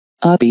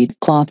Ubbi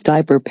Cloth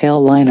Diaper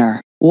Pail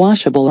Liner,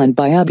 washable and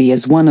by Ubbi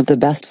is one of the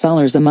best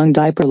sellers among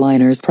diaper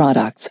liners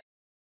products.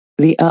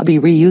 The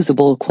Ubbi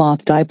reusable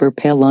cloth diaper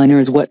pail liner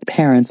is what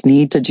parents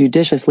need to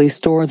judiciously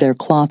store their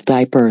cloth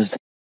diapers.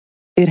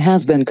 It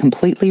has been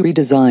completely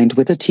redesigned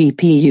with a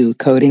TPU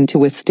coating to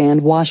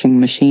withstand washing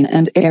machine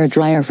and air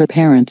dryer for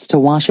parents to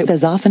wash it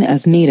as often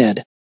as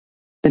needed.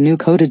 The new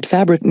coated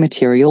fabric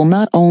material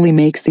not only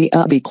makes the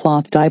Ubbi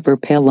cloth diaper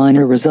pail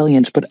liner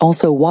resilient but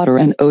also water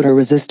and odor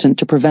resistant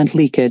to prevent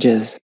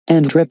leakages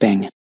and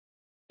dripping.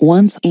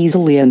 Once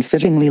easily and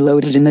fittingly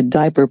loaded in the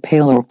diaper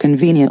pail or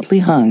conveniently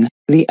hung,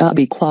 the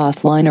Ubbi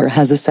cloth liner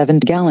has a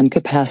 7-gallon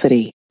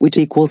capacity, which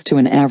equals to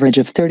an average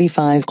of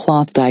 35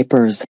 cloth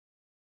diapers.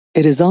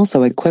 It is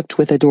also equipped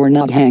with a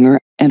doorknob hanger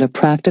and a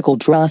practical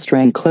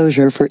drawstring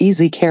closure for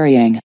easy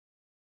carrying.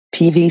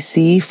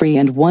 PVC-free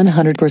and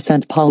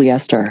 100%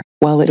 polyester,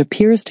 while it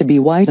appears to be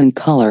white in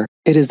color,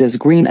 it is as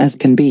green as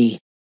can be.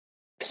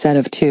 Set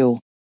of 2.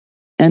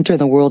 Enter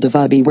the world of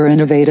Ubbi, where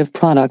innovative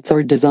products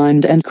are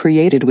designed and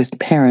created with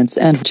parents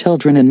and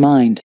children in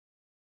mind.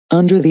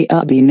 Under the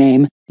Ubbi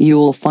name,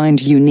 you'll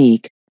find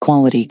unique,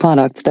 quality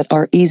products that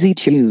are easy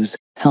to use,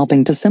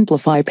 helping to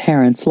simplify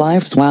parents'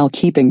 lives while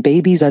keeping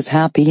babies as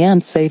happy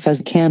and safe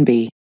as can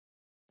be.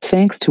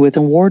 Thanks to its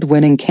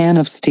award-winning can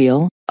of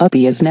steel,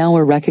 Ubbi is now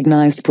a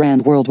recognized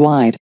brand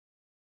worldwide.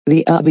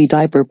 The Ubbi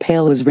diaper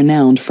pail is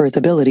renowned for its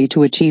ability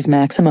to achieve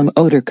maximum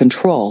odor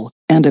control,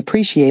 and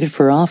appreciated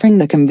for offering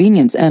the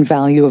convenience and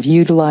value of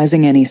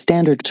utilizing any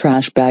standard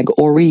trash bag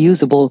or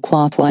reusable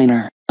cloth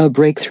liner, a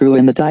breakthrough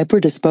in the diaper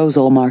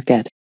disposal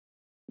market.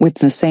 With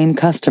the same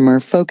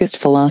customer-focused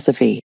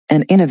philosophy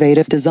and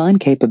innovative design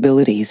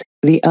capabilities,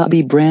 the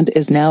Ubbi brand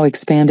is now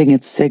expanding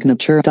its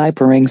signature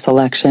diapering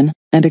selection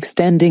and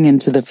extending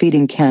into the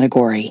feeding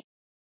category.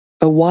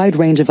 A wide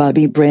range of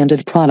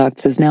Ubbi-branded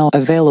products is now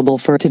available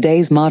for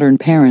today's modern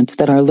parents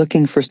that are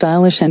looking for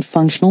stylish and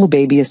functional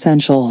baby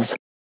essentials.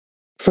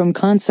 From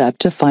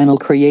concept to final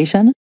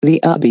creation, the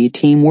Ubbi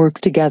team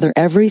works together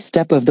every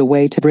step of the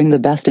way to bring the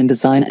best in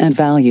design and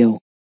value.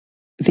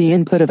 The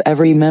input of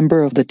every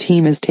member of the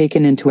team is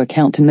taken into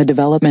account in the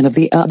development of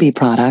the Ubbi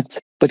products,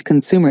 but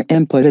consumer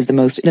input is the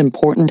most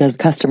important, as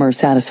customer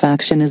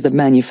satisfaction is the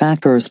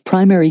manufacturer's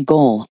primary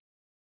goal.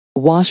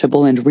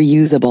 Washable and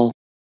reusable.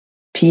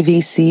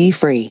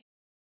 PVC-free.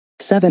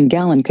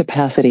 7-gallon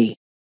capacity.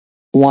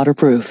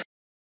 Waterproof.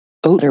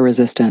 Odor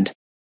resistant.